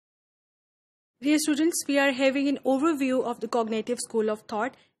Dear students, we are having an overview of the cognitive school of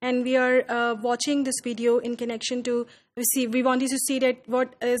thought, and we are watching this video in connection to we wanted to see that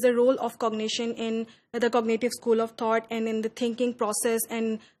what is the role of cognition in the cognitive school of thought and in the thinking process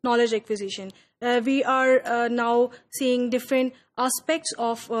and knowledge acquisition. We are now seeing different aspects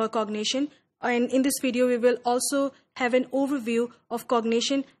of cognition, and in this video we will also have an overview of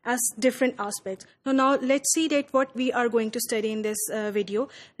cognition as different aspects. Now let's see that what we are going to study in this video.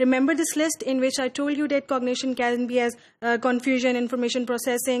 Remember this list in which I told you that cognition can be as confusion, information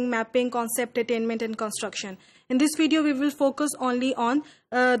processing, mapping, concept, attainment, and construction. In this video we will focus only on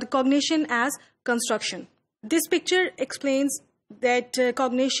the cognition as construction. This picture explains that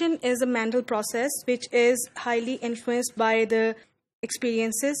cognition is a mental process which is highly influenced by the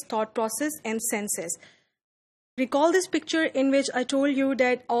experiences, thought process, and senses. Recall this picture in which I told you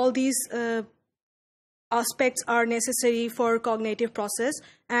that all these aspects are necessary for cognitive process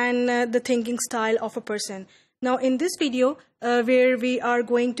and the thinking style of a person. Now in this video where we are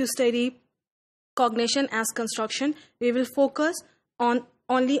going to study cognition as construction, we will focus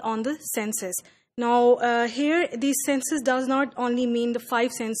only on the senses. Now here these senses does not only mean the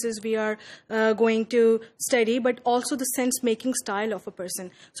 5 senses we are going to study, but also the sense making style of a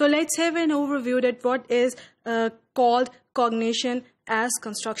person. So let's have an overview that what is called cognition as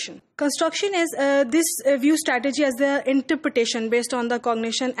construction. Construction is this view strategy as the interpretation based on the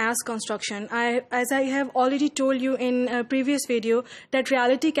cognition as construction. As I have already told you in a previous video, that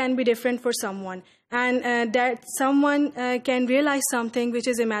reality can be different for someone, and that someone can realize something which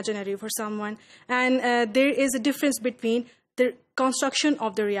is imaginary for someone, and there is a difference between the construction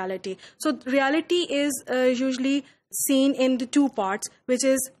of the reality. So reality is usually seen in the 2 parts, which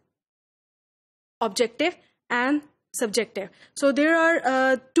is objective and subjective. So there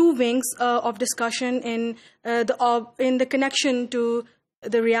are 2 wings of discussion in the connection to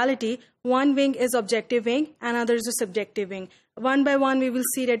the reality. One wing is objective wing, another is a subjective wing. One by one we will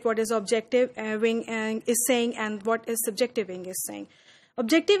see that what is objective wing is saying and what is subjective wing is saying.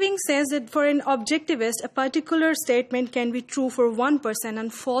 Objective wing says that for an objectivist, a particular statement can be true for one person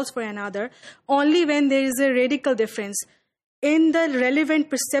and false for another only when there is a radical difference in the relevant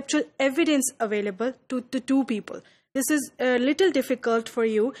perceptual evidence available to the 2 people. This is a little difficult for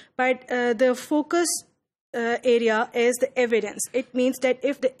you, but the focus area is the evidence. It means that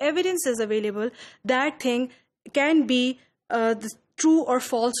if the evidence is available, that thing can be true or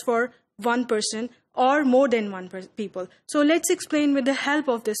false for one person or more than one people. So let's explain with the help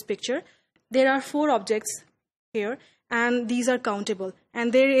of this picture. There are 4 objects here, and these are countable,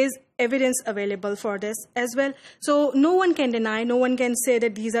 and there is evidence available for this as well. So no one can deny, no one can say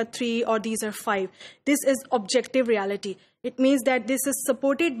that these are 3 or these are 5. This is objective reality. It means that this is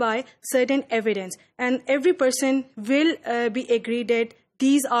supported by certain evidence, and every person will be agreed that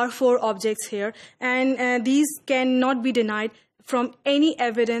these are 4 objects here, and these cannot be denied from any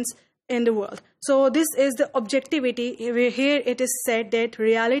evidence in the world. So this is the objectivity. Here it is said that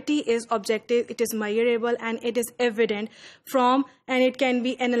reality is objective, it is measurable, and it is evident from, and it can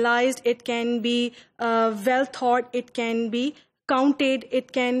be analyzed, it can be well thought, it can be counted,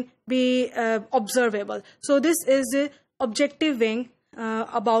 it can be observable. So this is the objective wing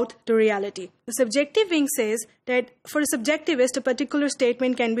about the reality. The subjective wing says that for a subjectivist, a particular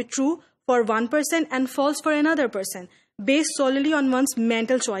statement can be true for one person and false for another person, based solely on one's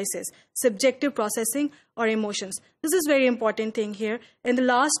mental choices, subjective processing, or emotions. This is very important thing here. In the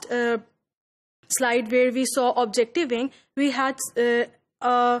last slide where we saw objective wing, we had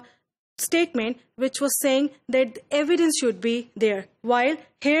a statement which was saying that the evidence should be there, while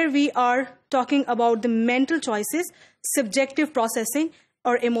here we are talking about the mental choices, subjective processing,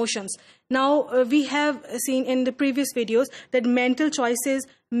 or emotions. Now we have seen in the previous videos that mental choices,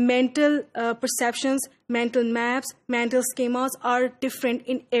 mental perceptions, mental maps, mental schemas are different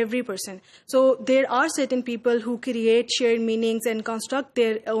in every person. So there are certain people who create shared meanings and construct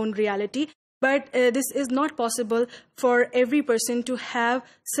their own reality, but this is not possible for every person to have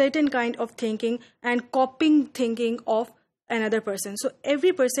certain kind of thinking and copying thinking of another person. So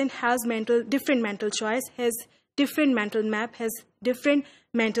every person has different mental choice, has different mental map, has different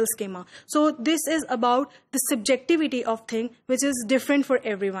mental schema. So this is about the subjectivity of thing, which is different for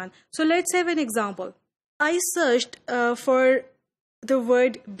everyone. So let's have an example. I searched for the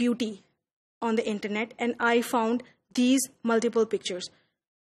word beauty on the internet, and I found these multiple pictures.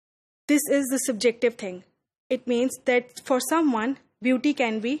 This is the subjective thing. It means that for someone, beauty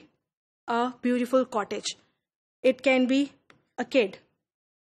can be a beautiful cottage. It can be a kid.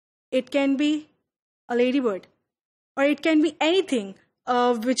 It can be a ladybird. Or it can be anything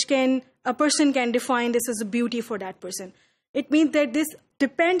which a person can define this as a beauty for that person. It means that this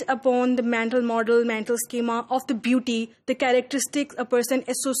depend upon the mental model, mental schema of the beauty, the characteristics a person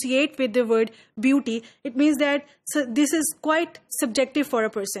associate with the word beauty. It means that this is quite subjective for a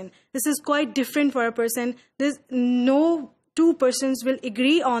person. This is quite different for a person. There's no two persons will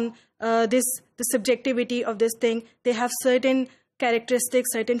agree on the subjectivity of this thing. They have certain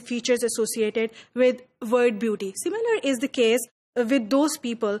characteristics, certain features associated with word beauty. Similar is the case with those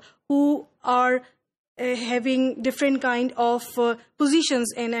people who are having different kind of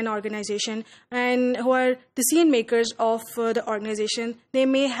positions in an organization and who are decision makers of the organization. They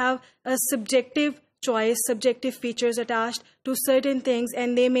may have a subjective choice, subjective features attached to certain things,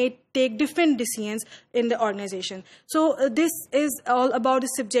 and they may take different decisions in the organization. So this is all about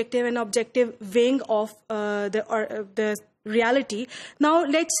the subjective and objective wing of the reality. Now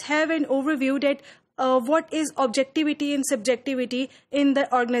let's have an overview that what is objectivity and subjectivity in the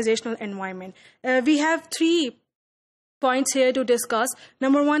organizational environment. We have 3 points here to discuss.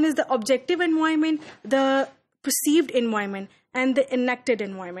 Number 1 is the objective environment, the perceived environment, and the enacted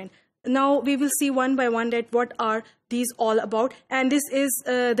environment. Now we will see one by one that what are these all about, and this is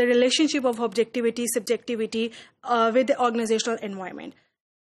the relationship of objectivity, subjectivity with the organizational environment.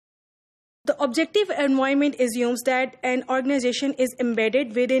 The objective environment assumes that an organization is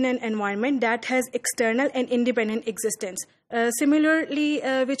embedded within an environment that has external and independent existence. Similarly,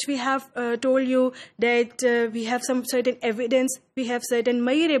 which we have told you that we have some certain evidence, we have certain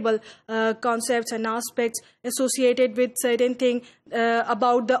measurable concepts and aspects associated with certain thing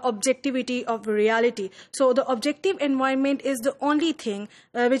about the objectivity of reality. So the objective environment is the only thing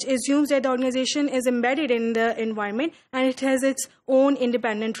which assumes that the organization is embedded in the environment and it has its own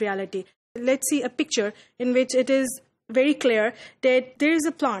independent reality. Let's see a picture in which it is very clear that there is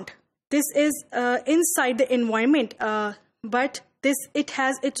a plant. This is inside the environment, but it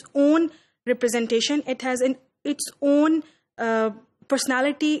has its own representation. It has its own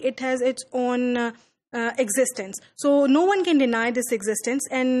personality. It has its own existence. So no one can deny this existence,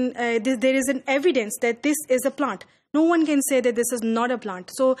 and there is an evidence that this is a plant. No one can say that this is not a plant.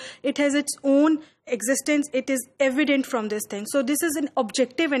 So it has its own existence. It is evident from this thing. So this is an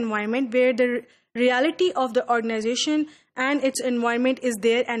objective environment where the reality of the organization and its environment is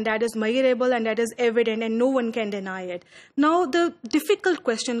there, and that is measurable and that is evident, and no one can deny it. Now the difficult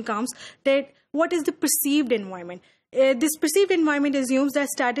question comes that what is the perceived environment? This perceived environment assumes that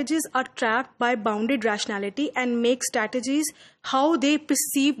strategists are trapped by bounded rationality and make strategies how they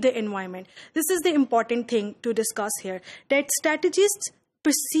perceive the environment. This is the important thing to discuss here, that strategists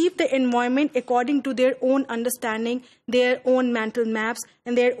perceive the environment according to their own understanding, their own mental maps,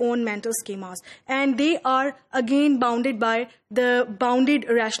 and their own mental schemas. And they are again bounded by the bounded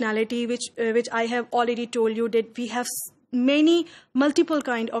rationality, which I have already told you that we have multiple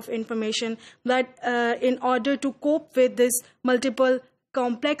kind of information, but in order to cope with this multiple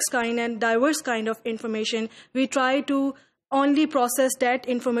complex kind and diverse kind of information, we try to only process that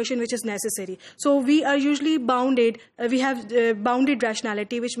information which is necessary. So we are usually bounded, we have bounded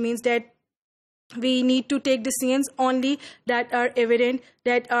rationality, which means that we need to take decisions only that are evident,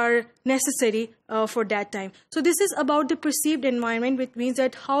 that are necessary for that time. So this is about the perceived environment, which means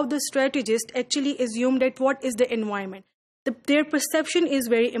that how the strategist actually assume that what is the environment. Their perception is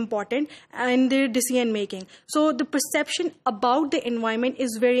very important in their decision making. So the perception about the environment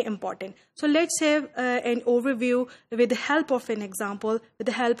is very important. So let's have an overview with the help of an example, with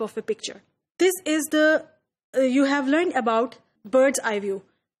the help of a picture. This is you have learned about bird's eye view,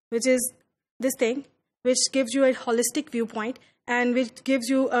 which is this thing, which gives you a holistic viewpoint and which gives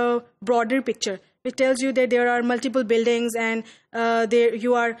you a broader picture. It tells you that there are multiple buildings, and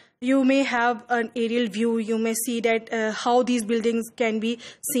you may have an aerial view. You may see that how these buildings can be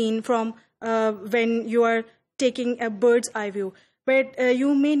seen from when you are taking a bird's eye view. But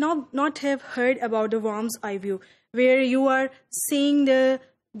you may not have heard about the worm's eye view, where you are seeing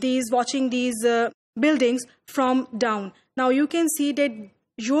watching these buildings from down. Now you can see that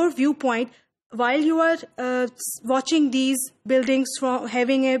your viewpoint, while you are watching these buildings from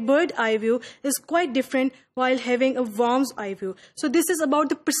having a bird eye view, is quite different while having a worm's eye view. So this is about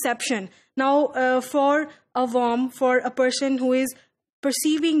the perception. Now for a worm, for a person who is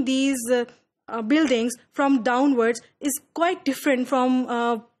perceiving these buildings from downwards, is quite different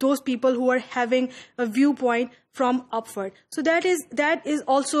from those people who are having a viewpoint from upward. So that is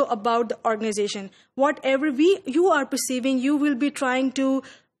also about the organization. Whatever you are perceiving, you will be trying to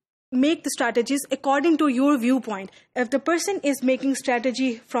make the strategies according to your viewpoint. If the person is making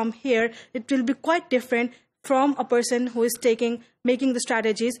strategy from here, it will be quite different from a person who is making the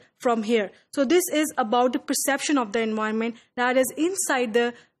strategies from here. So this is about the perception of the environment that is inside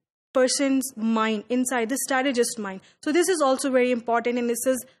the person's mind, inside the strategist's mind. So this is also very important, and this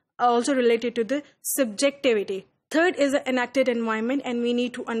is also related to the subjectivity. Third is the enacted environment, and we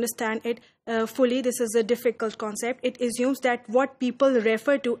need to understand it fully. This is a difficult concept. It assumes that what people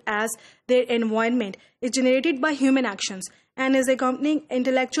refer to as their environment is generated by human actions and is accompanying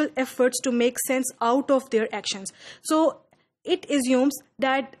intellectual efforts to make sense out of their actions. So it assumes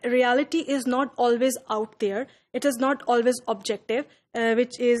that reality is not always out there. It is not always objective,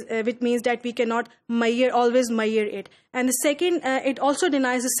 which means that we cannot always measure it. And the second, it also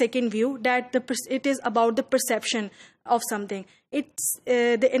denies the second view, that it is about the perception of something. It's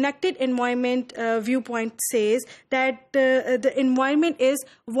the enacted environment viewpoint says that the environment is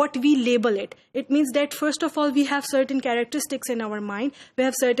what we label it. It means that first of all we have certain characteristics in our mind, we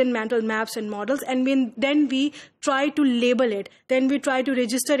have certain mental maps and models, and then we try to label it, then we try to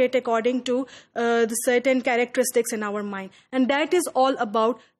register it according to the certain characteristics in our mind, and that is all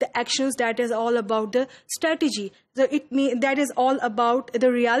about the actions, that is all about the strategy. So that is all about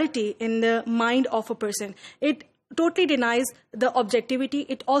the reality in the mind of a person. It totally denies the objectivity.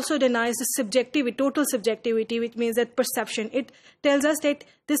 It also denies the subjectivity, total subjectivity, which means that perception. It tells us that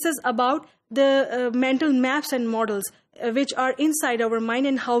this is about the mental maps and models which are inside our mind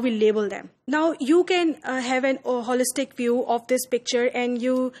and how we label them. Now you can have a holistic view of this picture, and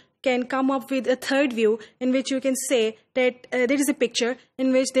you can come up with a third view in which you can say that there is a picture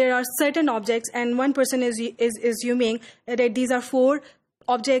in which there are certain objects, and one person is assuming that these are 4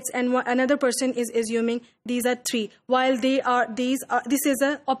 objects, and another person is assuming these are 3, while this is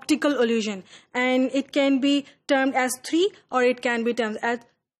an optical illusion, and it can be termed as 3 or it can be termed as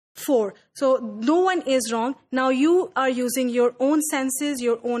 4. So no one is wrong. Now you are using your own senses,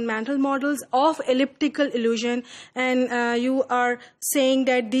 your own mental models of elliptical illusion, and you are saying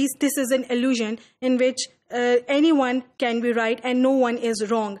that this is an illusion in which anyone can be right and no one is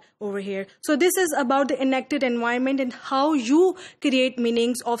wrong over here. So this is about the enacted environment and how you create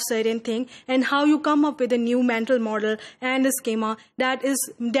meanings of certain thing, and how you come up with a new mental model and a schema that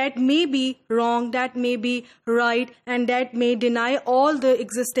may be wrong, that may be right, and that may deny all the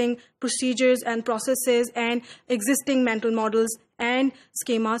existing procedures and processes and existing mental models and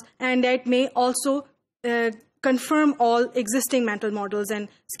schemas, and that may also confirm all existing mental models and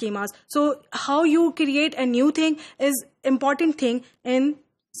schemas. So how you create a new thing is important thing in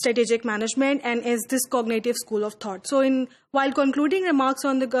strategic management and is this cognitive school of thought. So while concluding remarks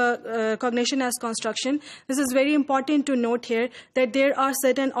on the cognition as construction, this is very important to note here that there are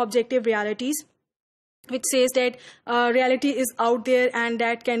certain objective realities which says that reality is out there and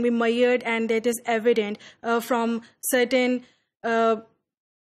that can be measured and that is evident from certain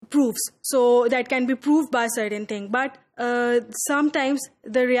proofs, so that can be proved by certain thing. But sometimes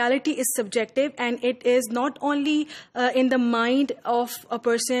the reality is subjective, and it is not only in the mind of a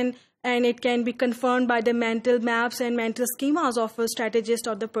person, and it can be confirmed by the mental maps and mental schemas of a strategist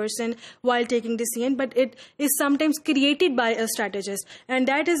or the person while taking decision, but it is sometimes created by a strategist, and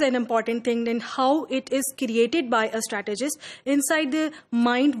that is an important thing. Then how it is created by a strategist inside the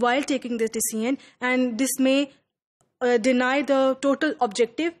mind while taking the decision, and this may deny the total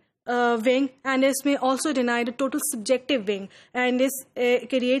objective wing, and this may also deny the total subjective wing, and this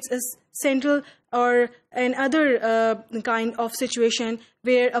creates a central or another kind of situation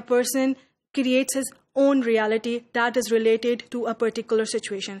where a person creates his own reality that is related to a particular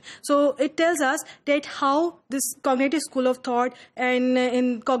situation. So it tells us that how this cognitive school of thought and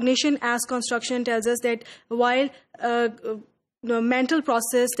in cognition as construction tells us that while the mental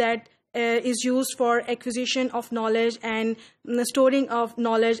process that is used for acquisition of knowledge and storing of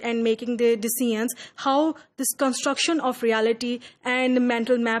knowledge and making the decisions, how this construction of reality and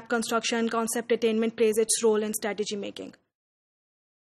mental map construction, concept attainment plays its role in strategy making.